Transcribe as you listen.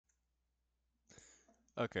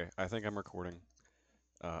Okay, I think I'm recording.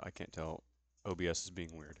 I can't tell. OBS is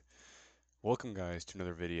being weird. Welcome, guys, to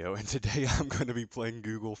another video, and today I'm going to be playing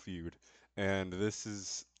Google Feud. And this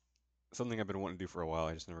is something I've been wanting to do for a while,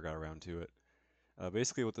 I just never got around to it.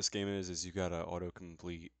 Basically, what this game is you gotta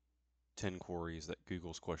autocomplete 10 queries that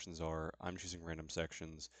Google's questions are. I'm choosing random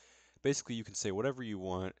sections. Basically, you can say whatever you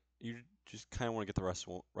want. You just kind of want to get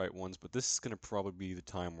the right ones, but this is going to probably be the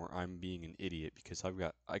time where I'm being an idiot because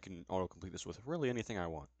I can autocomplete this with really anything I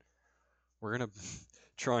want. We're gonna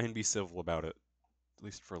try and be civil about it, at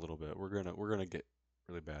least for a little bit. We're gonna get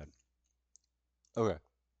really bad. Okay,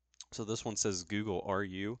 so this one says, Google, are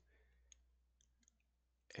you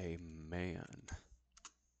a man?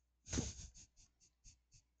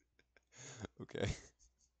 Okay.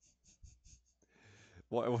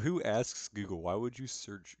 Well, who asks Google? Why would you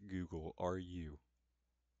search Google? Are you?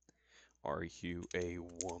 Are you a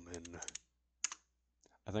woman?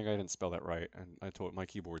 I think I didn't spell that right, and I told my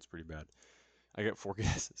keyboard's pretty bad. I get 4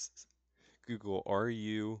 guesses. Google, are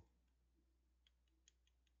you?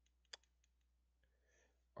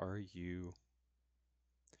 Oh,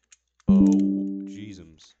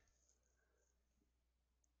 Jeezums.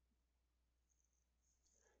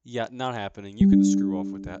 Yeah, not happening. You can screw off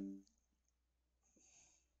with that.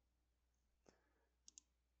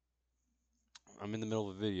 I'm in the middle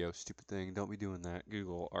of a video, stupid thing. Don't be doing that.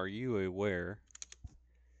 Google, are you aware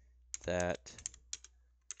that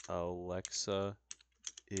Alexa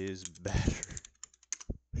is better?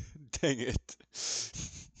 Dang it.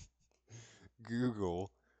 Google,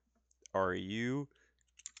 are you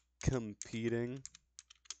competing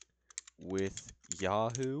with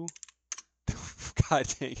Yahoo? God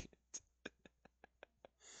dang it.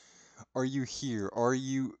 Are you here? Are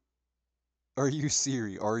you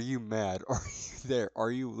Siri? Are you mad? Are you there?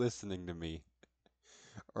 Are you listening to me?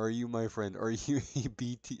 Are you my friend? Are you a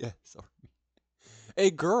BTS? Hey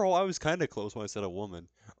girl, I was kind of close when I said a woman.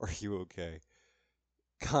 Are you okay?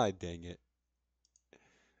 God dang it.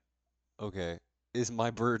 Okay. Is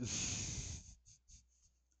my bird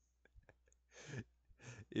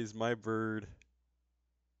is my bird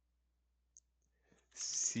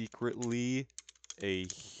secretly a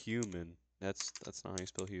human? That's not how you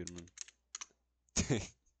spell human.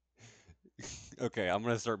 Okay, I'm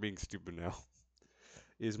gonna start being stupid now.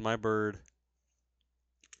 Is my bird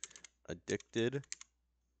addicted?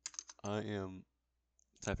 I am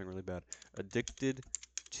typing really bad. Addicted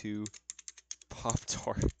to Pop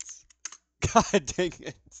Tarts. God dang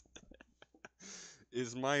it.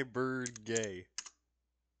 Is my bird gay?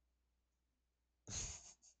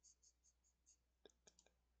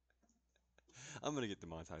 I'm gonna get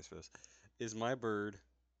demonetized for this. Is my bird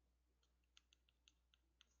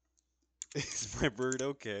is my bird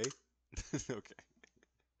okay? Okay.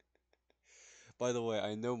 By the way,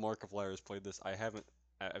 I know Markiplier has played this.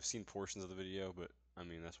 I've seen portions of the video, but I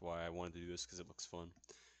mean that's why I wanted to do this because it looks fun.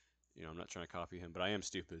 You know, I'm not trying to copy him, but I am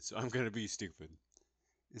stupid, so I'm gonna be stupid.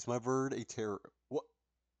 Is my bird a terror? What?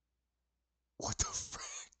 What the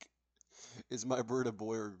frick? Is my bird a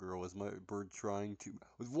boy or a girl? Is my bird trying to?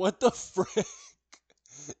 What the frick?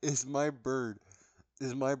 Is my bird?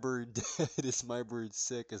 Is my bird dead? Is my bird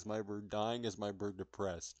sick? Is my bird dying? Is my bird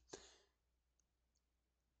depressed?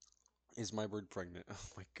 Is my bird pregnant? Oh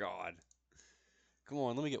my god. Come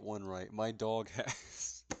on, let me get one right. My dog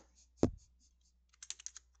has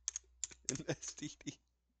an STD.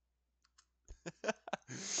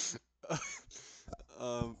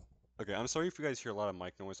 um, okay, I'm sorry if you guys hear a lot of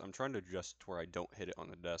mic noise. I'm trying to adjust to where I don't hit it on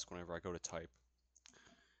the desk whenever I go to type.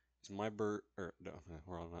 Is my bird, or no,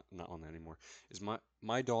 we're not on that anymore. Is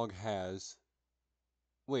my dog has,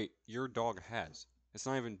 wait, your dog has. It's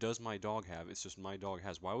not even does my dog have, it's just my dog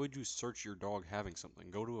has. Why would you search your dog having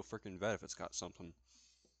something? Go to a freaking vet if it's got something.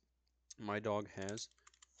 My dog has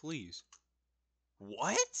fleas.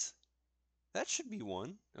 What? That should be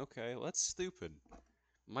one. Okay, well, that's stupid.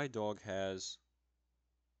 My dog a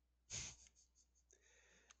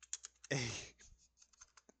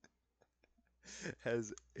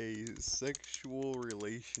has a sexual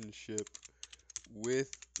relationship with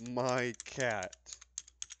my cat.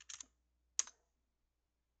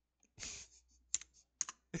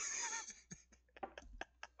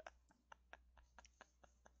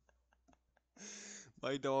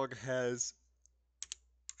 My dog has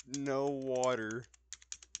no water,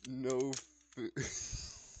 no food,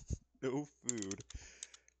 no food,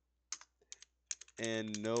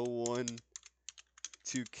 and no one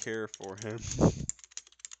to care for him.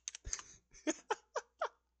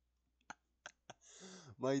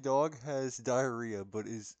 My dog has diarrhea but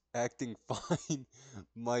is acting fine.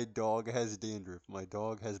 My dog has dandruff. My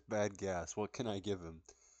dog has bad gas. What can I give him?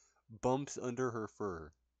 Bumps under her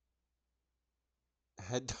fur.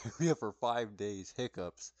 Had diarrhea for 5 days.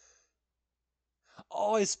 Hiccups.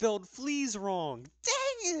 Oh, I spelled fleas wrong.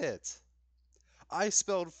 Dang it! I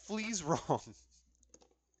spelled fleas wrong.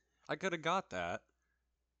 I could have got that.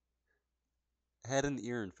 Had an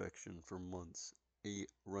ear infection for months. A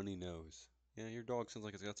runny nose. Yeah, your dog sounds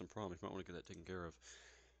like it's got some problems. You might want to get that taken care of.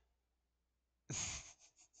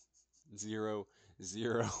 0,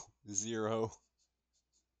 0, 0.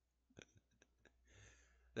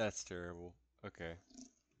 That's terrible. Okay.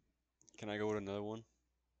 Can I go with another one?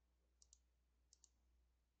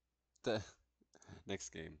 The next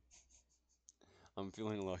game. I'm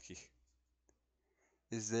feeling lucky.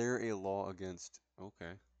 Is there a law against...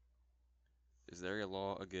 Okay. Is there a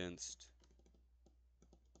law against...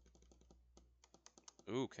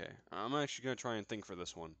 Okay. I'm actually going to try and think for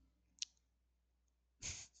this one.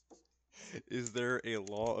 Is there a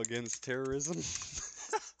law against terrorism?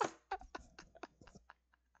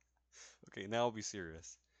 Okay, now I'll be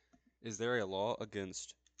serious. Is there a law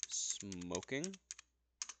against smoking?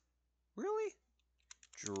 Really?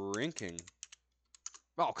 Drinking?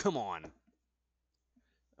 Oh, come on.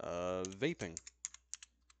 Vaping.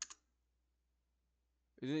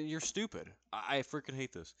 You're stupid. I freaking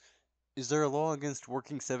hate this. Is there a law against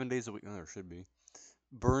working 7 days a week? Oh, there should be.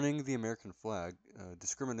 Burning the American flag,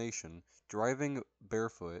 discrimination, driving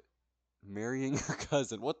barefoot, marrying your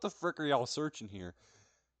cousin. What the frick are y'all searching here?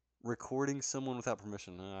 Recording someone without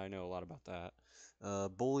permission. I know a lot about that.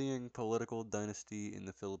 Bullying, political dynasty in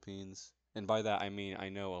the Philippines. And by that I mean I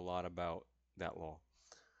know a lot about that law.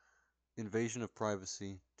 Invasion of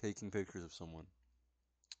privacy, taking pictures of someone.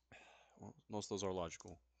 Well, most of those are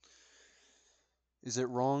logical. Is it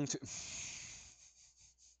wrong to...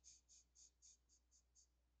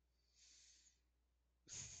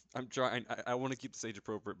 I'm trying. I want to keep this age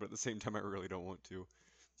appropriate, but at the same time, I really don't want to.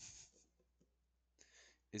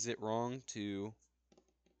 Is it wrong to...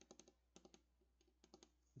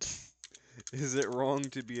 Is it wrong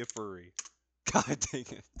to be a furry? God dang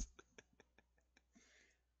it.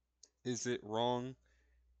 Is it wrong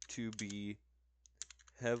to be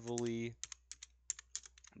heavily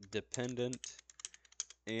dependent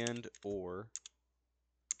and or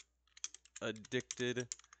addicted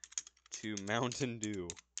to Mountain Dew?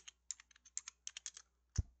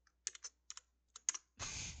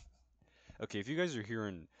 Okay, if you guys are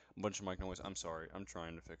hearing a bunch of mic noise, I'm sorry. I'm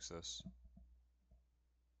trying to fix this.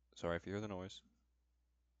 Sorry if you hear the noise.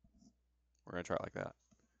 We're gonna try it like that.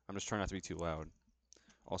 I'm just trying not to be too loud.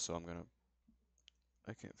 Also,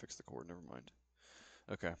 I can't fix the cord, never mind.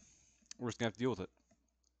 Okay, we're just gonna have to deal with it.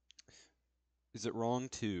 Is it wrong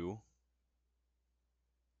to...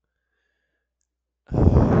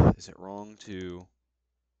 Is it wrong to...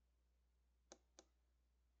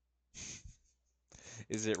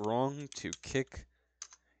 Is it wrong to kick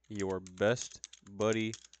your best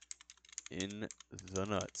buddy in the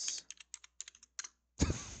nuts?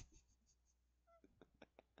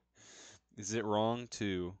 Is it wrong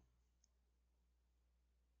to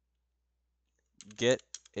get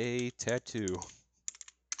a tattoo?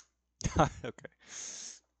 Okay.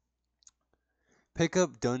 Pick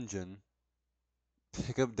up Dungeon.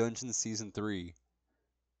 Pick up Dungeon Season 3.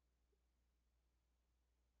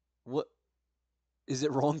 What? Is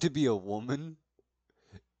it wrong to be a woman?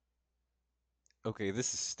 Okay,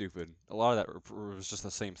 this is stupid. A lot of that was just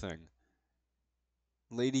the same thing.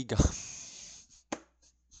 Lady Gaga.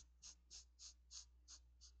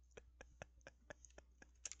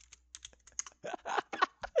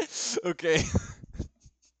 Okay.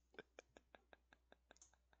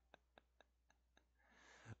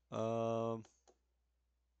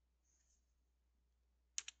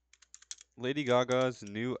 Lady Gaga's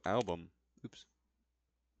new album. Oops.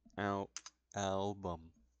 Album.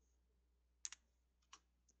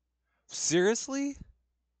 Seriously?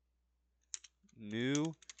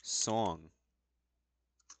 New song.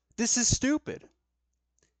 This is stupid.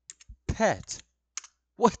 Pet.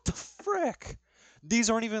 What the frick? These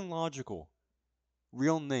aren't even logical.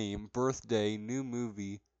 Real name, birthday, new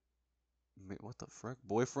movie. What the frick?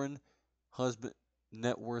 Boyfriend, husband,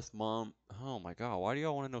 net worth, mom. Oh my god, why do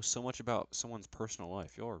y'all want to know so much about someone's personal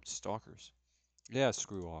life? Y'all are stalkers. Yeah,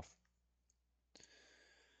 screw off.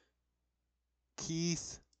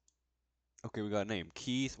 Keith. Okay, we got a name.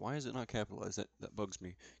 Keith. Why is it not capitalized? That bugs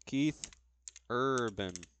me. Keith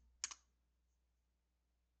Urban.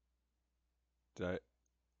 Did I?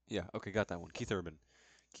 Yeah, okay, got that one. Keith Urban.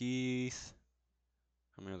 Keith.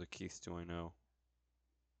 How many other Keiths do I know?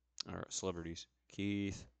 Alright, celebrities.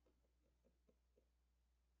 Keith.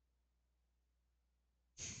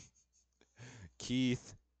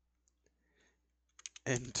 Keith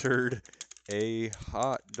entered a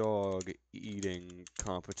hot dog eating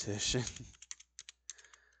competition.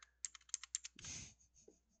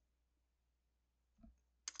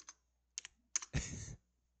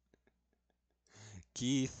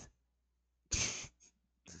 Keith.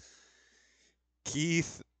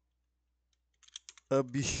 Keith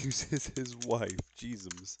abuses his wife.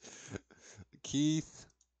 Jesus. Keith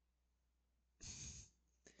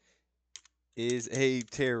is a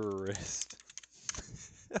terrorist.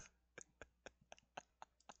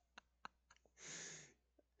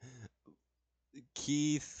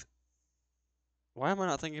 Keith. Why am I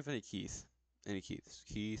not thinking of any Keith? Any Keiths?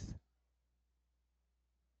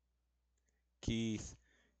 Keith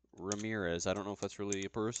Ramirez. I don't know if that's really a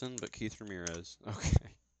person, but Keith Ramirez. Okay.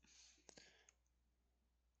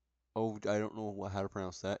 Oh, I don't know how to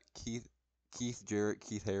pronounce that. Keith Jarrett,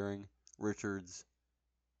 Keith Haring, Richards,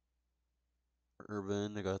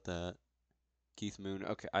 Urban. I got that. Keith Moon.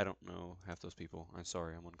 Okay, I don't know half those people. I'm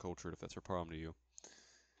sorry, I'm uncultured if that's a problem to you.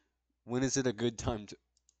 When is it a good time to?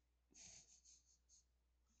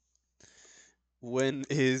 When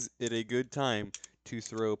is it a good time to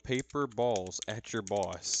throw paper balls at your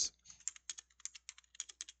boss?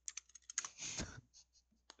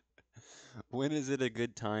 When is it a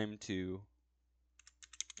good time to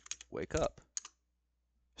wake up?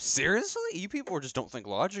 Seriously? You people just don't think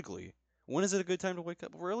logically. When is it a good time to wake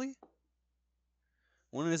up? Really?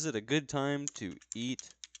 When is it a good time to eat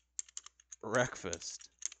breakfast?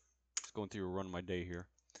 Just going through a run of my day here.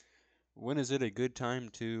 When is it a good time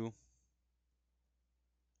to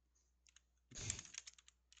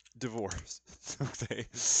divorce? Okay.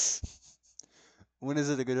 When is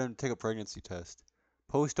it a good time to take a pregnancy test?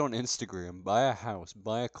 Post on Instagram, buy a house,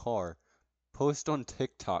 buy a car, post on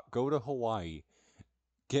TikTok, go to Hawaii,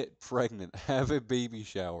 get pregnant, have a baby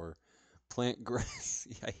shower, plant grass.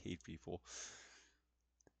 Yeah, I hate people.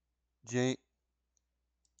 Jane,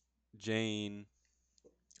 Jane,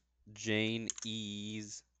 Jane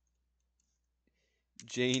E's,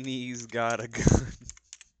 Janie's got a gun.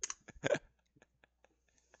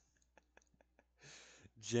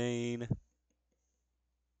 Jane.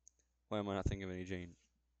 Why am I not thinking of any Jane?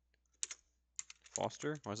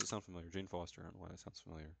 Foster? Why does it sound familiar? Jane Foster. I don't know why that sounds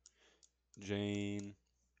familiar. Jane.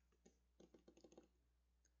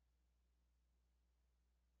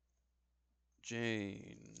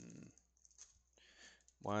 Jane.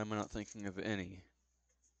 Why am I not thinking of any?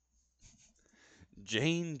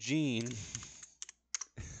 Jane Jean.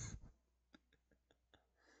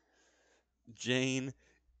 Jane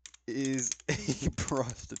is a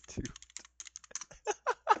prostitute.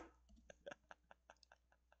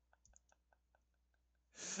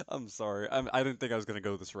 I'm sorry. I didn't think I was going to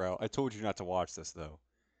go this route. I told you not to watch this, though.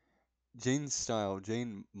 Jane Style.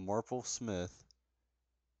 Jane Marple Smith.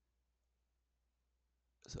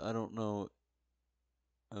 So I don't know.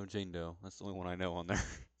 Oh, Jane Doe. That's the only one I know on there.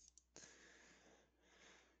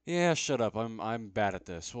 Yeah, shut up. I'm bad at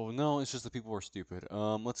this. Well, no, it's just the people are stupid.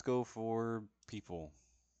 Let's go for people.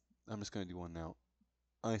 I'm just gonna do one now.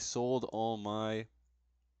 I sold all my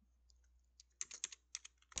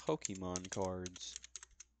Pokemon cards.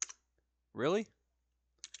 Really?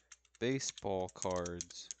 Baseball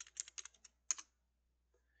cards.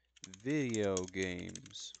 Video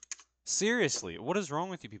games. Seriously, what is wrong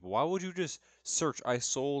with you people? Why would you just search I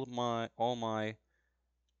sold my all my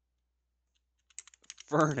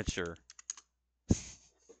furniture?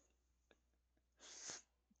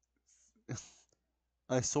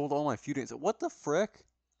 I sold all my few days. What the frick?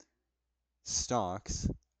 Stocks.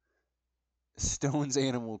 Stones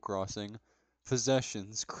Animal Crossing.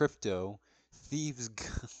 Possessions. Crypto. Thieves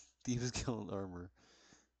Thieves Guild armor.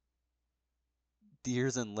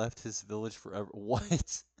 Deers and left his village forever.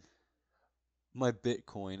 What? My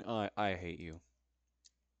Bitcoin. I hate you.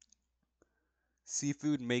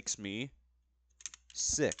 Seafood makes me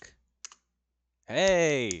sick.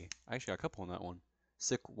 Hey! I actually got a couple on that one.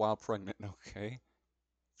 Sick while pregnant. Okay.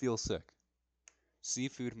 Feel sick.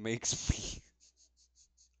 Seafood makes me.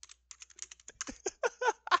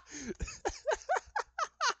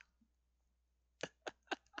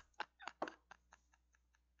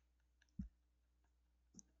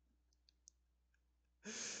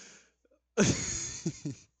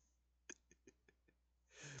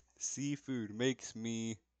 Seafood makes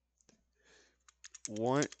me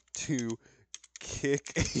want to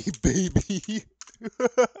kick a baby.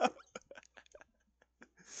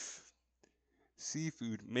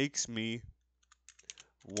 Seafood makes me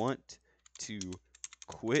want to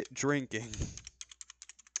quit drinking.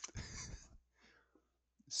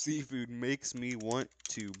 Seafood makes me want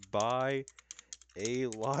to buy a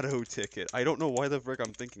lotto ticket. I don't know why the frick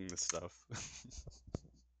I'm thinking this stuff.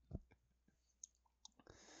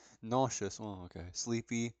 Nauseous. Oh, okay.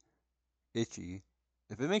 Sleepy. Itchy.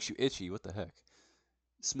 If it makes you itchy, what the heck?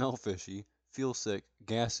 Smell fishy. Feel sick.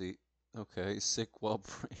 Gassy. Okay. Sick while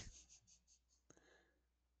breathing.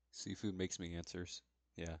 Seafood makes me answers.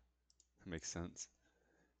 Yeah, that makes sense.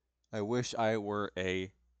 I wish I were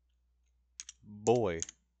a boy.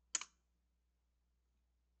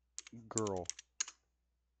 Girl.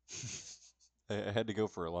 I had to go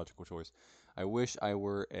for a logical choice. I wish I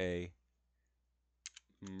were a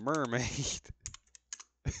mermaid.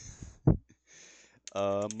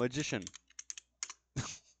 A magician.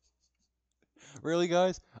 Really,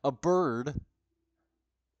 guys? A bird?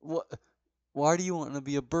 What? Why do you want to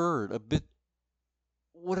be a bird? A bit.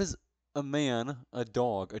 What is a man? A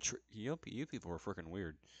dog? A tree? You people are freaking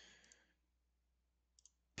weird.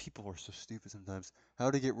 People are so stupid sometimes.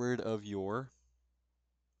 How to get rid of your.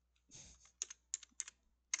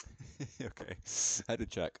 Okay. I had to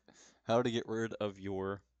check. How to get rid of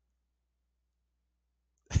your.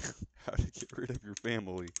 How to get rid of your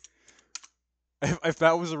family. If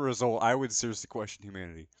that was a result, I would seriously question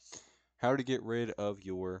humanity. How to get rid of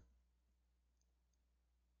your.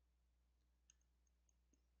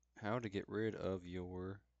 How to get rid of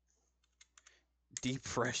your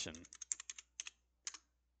depression.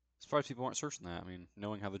 Surprised people aren't searching that. I mean,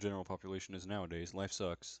 knowing how the general population is nowadays, life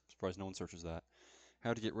sucks. Surprised no one searches that.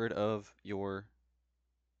 How to get rid of your.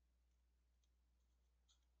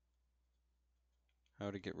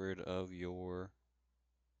 How to get rid of your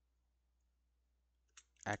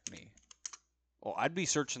acne. Well, I'd be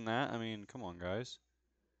searching that. I mean, come on, guys.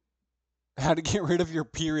 How to get rid of your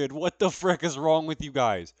period. What the frick is wrong with you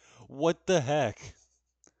guys? What the heck?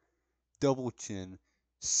 Double chin.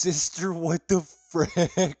 Sister, what the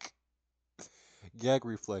frick? Gag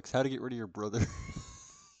reflex. How to get rid of your brother.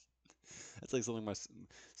 That's like something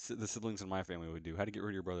the siblings in my family would do. How to get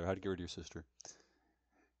rid of your brother. How to get rid of your sister.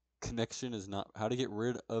 Connection is not. How to get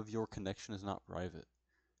rid of your connection is not private.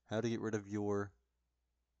 How to get rid of your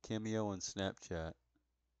cameo on Snapchat.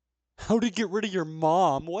 How to get rid of your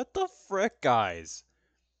mom? What the frick, guys?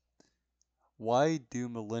 Why do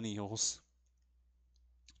millennials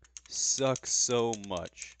suck so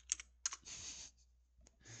much?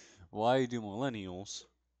 Why do millennials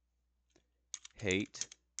hate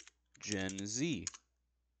Gen Z?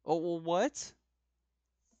 Oh, well, what?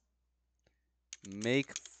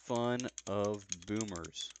 Make fun of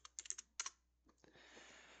boomers.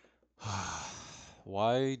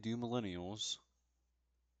 Why do millennials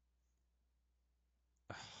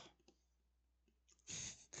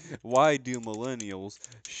Why do millennials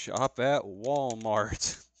shop at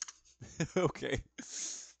Walmart? Okay.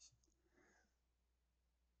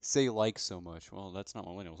 Say like so much. Well, that's not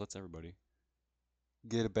millennials, that's everybody.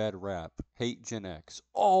 Get a bad rap. Hate Gen X.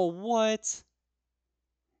 Oh, what?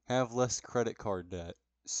 Have less credit card debt.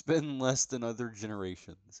 Spend less than other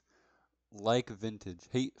generations. Like vintage.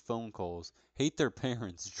 Hate phone calls. Hate their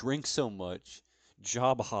parents. Drink so much.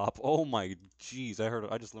 Job hop. Oh my jeez,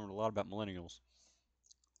 I just learned a lot about millennials.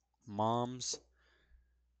 Mom's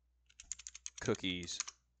cookies.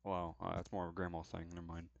 Wow, that's more of a grandma thing. Never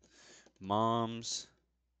mind. Mom's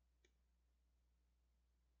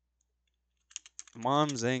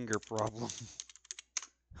Mom's anger problem.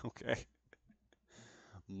 Okay.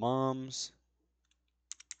 Mom's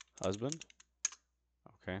husband.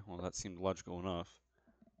 Okay, well that seemed logical enough.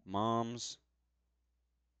 Mom's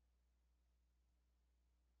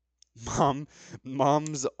mom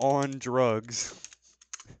mom's on drugs.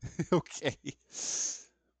 Okay.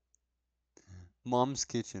 Mom's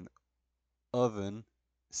kitchen. Oven.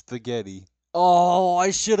 Spaghetti. Oh,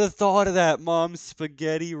 I should have thought of that. Mom's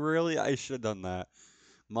spaghetti. Really? I should have done that.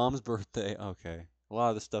 Mom's birthday. Okay. A lot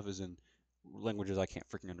of this stuff is in languages I can't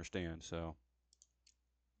freaking understand, so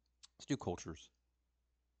let's do cultures.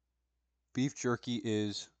 Beef jerky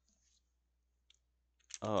is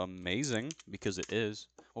amazing because it is.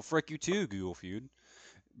 Well, frick you too, Google Feud.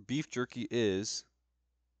 Beef jerky is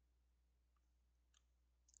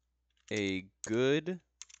a good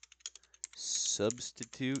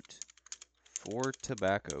substitute for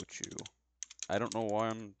tobacco chew. I don't know why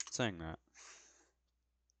I'm saying that.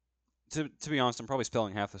 To be honest, I'm probably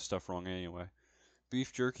spelling half this stuff wrong anyway.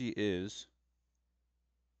 Beef jerky is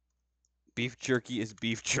beef jerky.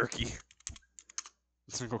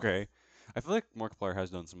 Okay. I feel like Markiplier has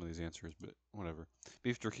done some of these answers, but whatever.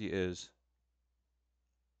 Beef jerky is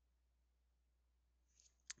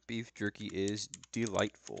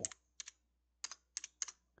delightful.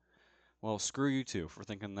 Well, screw you too for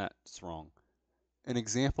thinking that's wrong. An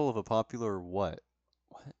example of a popular what?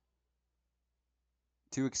 What?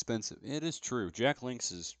 Too expensive. It is true. Jack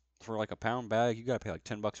Link's is for like a pound bag. You gotta pay like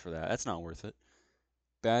 $10 for that. That's not worth it.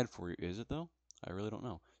 Bad for you. Is it though? I really don't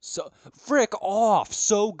know. So, frick off!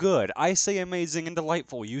 So good. I say amazing and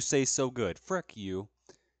delightful. You say so good. Frick you.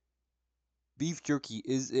 Beef jerky,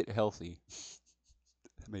 is it healthy?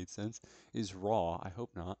 That made sense. Is raw. I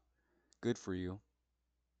hope not. Good for you.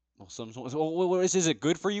 Well, is it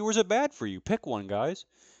good for you or is it bad for you? Pick one, guys.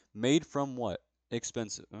 Made from what?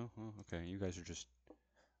 Expensive. Oh, okay. You guys are just.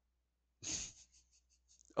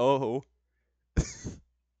 Oh.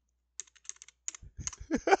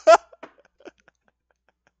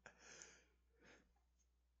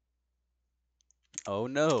 Oh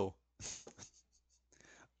no.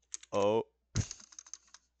 Oh.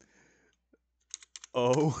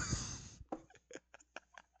 Oh.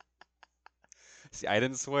 See, I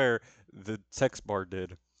didn't swear. The text bar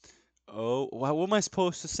did. Oh, wow, what am I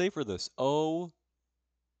supposed to say for this? Oh.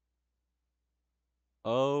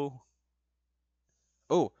 Oh.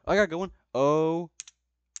 Oh, I got going. Oh.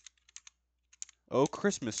 Oh,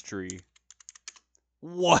 Christmas tree.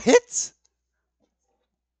 What?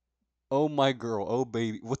 Oh, my girl. Oh,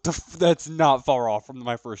 baby. What the that's not far off from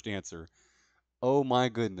my first answer. Oh, my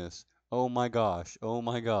goodness. Oh, my gosh. Oh,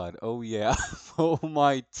 my God. Oh, yeah. Oh,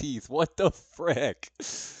 my teeth. What the frick?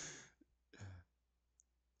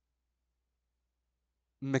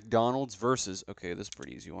 McDonald's versus. Okay, this is a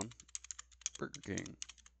pretty easy one. Burger King.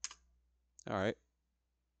 All right.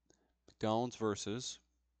 McDonald's versus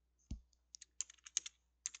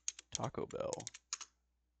Taco Bell.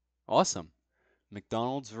 Awesome.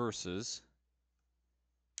 McDonald's versus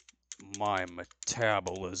my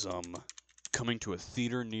metabolism. Coming to a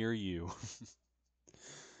theater near you.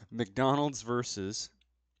 McDonald's versus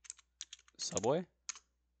Subway?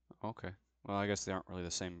 Okay. Well, I guess they aren't really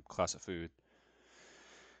the same class of food.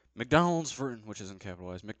 McDonald's which isn't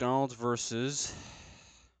capitalized. McDonald's versus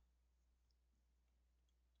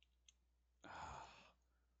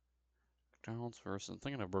McDonald's versus I'm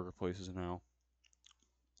thinking of burger places now.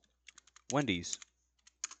 Wendy's.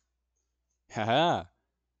 Haha.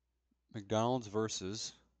 McDonald's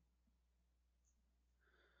versus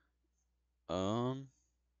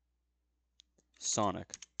Sonic.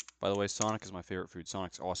 By the way, Sonic is my favorite food.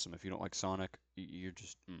 Sonic's awesome. If you don't like Sonic, you're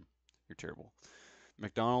just you're terrible.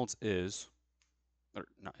 McDonald's is or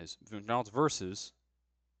not is McDonald's versus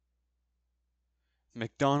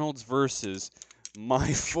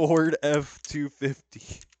my Ford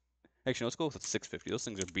F-250. Actually, let's go with 650. Those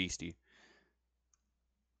things are beastie.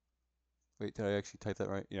 Wait, did I actually type that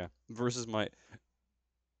right? Yeah. Versus my.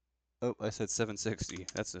 Oh, I said 760.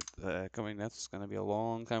 That's coming. That's gonna be a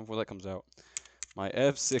long time before that comes out. My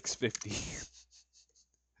F-650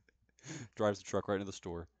 drives the truck right into the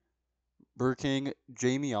store. Burger King,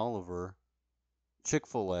 Jamie Oliver,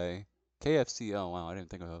 Chick-fil-A, KFC. Oh wow, I didn't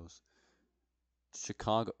think of those.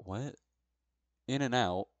 Chicago. What?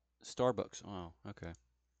 In-N-Out, Starbucks. Oh, okay.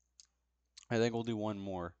 I think we'll do one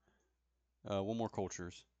more. One more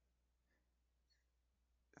cultures.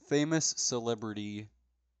 Famous celebrity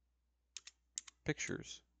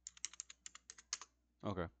pictures.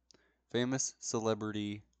 Okay. Famous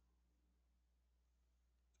celebrity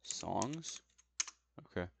songs.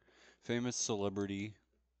 Okay. Famous celebrity.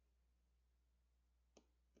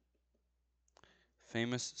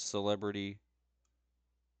 Famous celebrity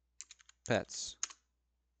pets.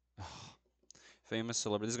 Famous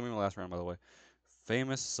celebrity. This is gonna be my last round, by the way.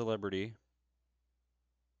 Famous celebrity.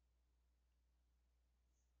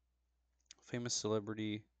 Famous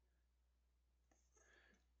celebrity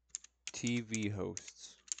TV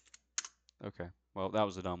hosts. Okay. Well, that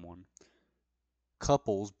was a dumb one.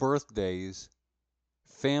 Couples, birthdays,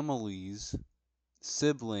 families,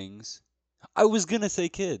 siblings. I was gonna say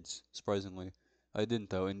kids, surprisingly. I didn't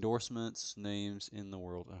though. Endorsements, names in the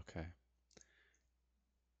world. Okay.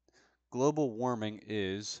 Global warming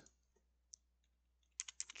is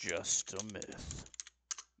just a myth.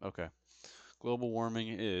 Okay. Global warming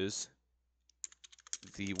is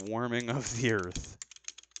the warming of the earth.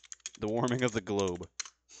 The warming of the globe.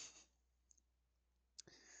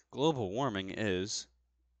 Global warming is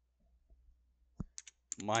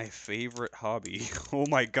my favorite hobby. Oh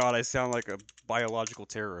my god, I sound like a biological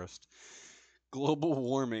terrorist. Global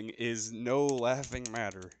warming is no laughing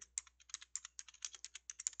matter.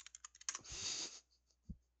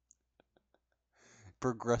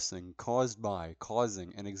 Progressing, caused by,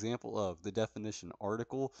 causing, an example of, the definition,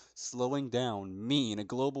 article, slowing down, mean,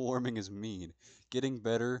 global warming is mean, getting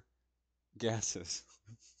better, gases.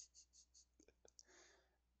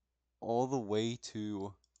 All the way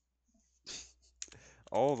to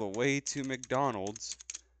McDonald's,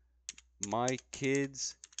 my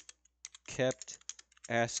kids kept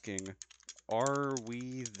asking, "Are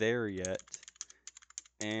we there yet?"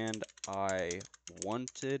 and I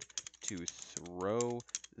wanted to throw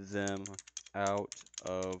them out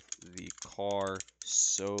of the car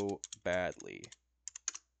so badly.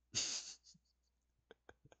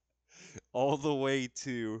 All the way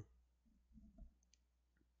to...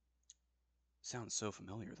 Sounds so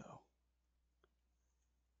familiar, though.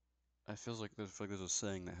 I feel like there's a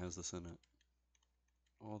saying that has this in it.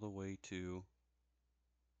 All the way to...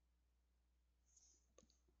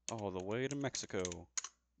 All the way to Mexico.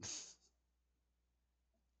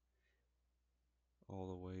 All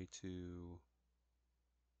the way to...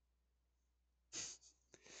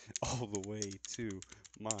 All the way to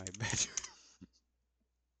my bedroom.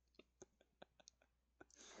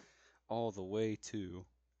 All the way to...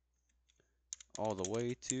 All the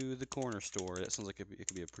way to the corner store. That sounds like it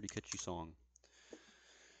could be a pretty catchy song.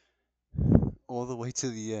 All the way to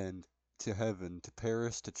the end, to heaven, to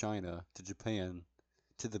Paris, to China, to Japan,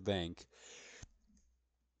 to the bank.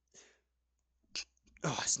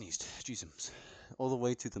 Oh, I sneezed. Jesus. All the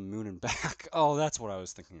way to the moon and back. Oh, that's what I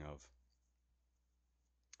was thinking of.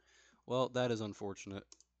 Well, that is unfortunate.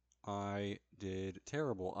 I did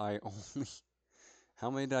terrible. I only... How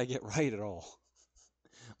many did I get right at all?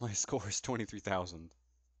 My score is 23,000.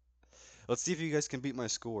 Let's see if you guys can beat my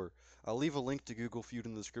score. I'll leave a link to Google Feud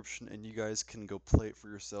in the description, and you guys can go play it for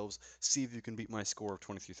yourselves. See if you can beat my score of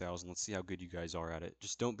 23,000. Let's see how good you guys are at it.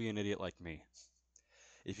 Just don't be an idiot like me.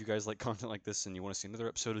 If you guys like content like this and you want to see another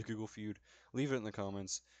episode of Google Feud, leave it in the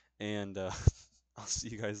comments, and I'll see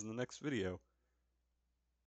you guys in the next video.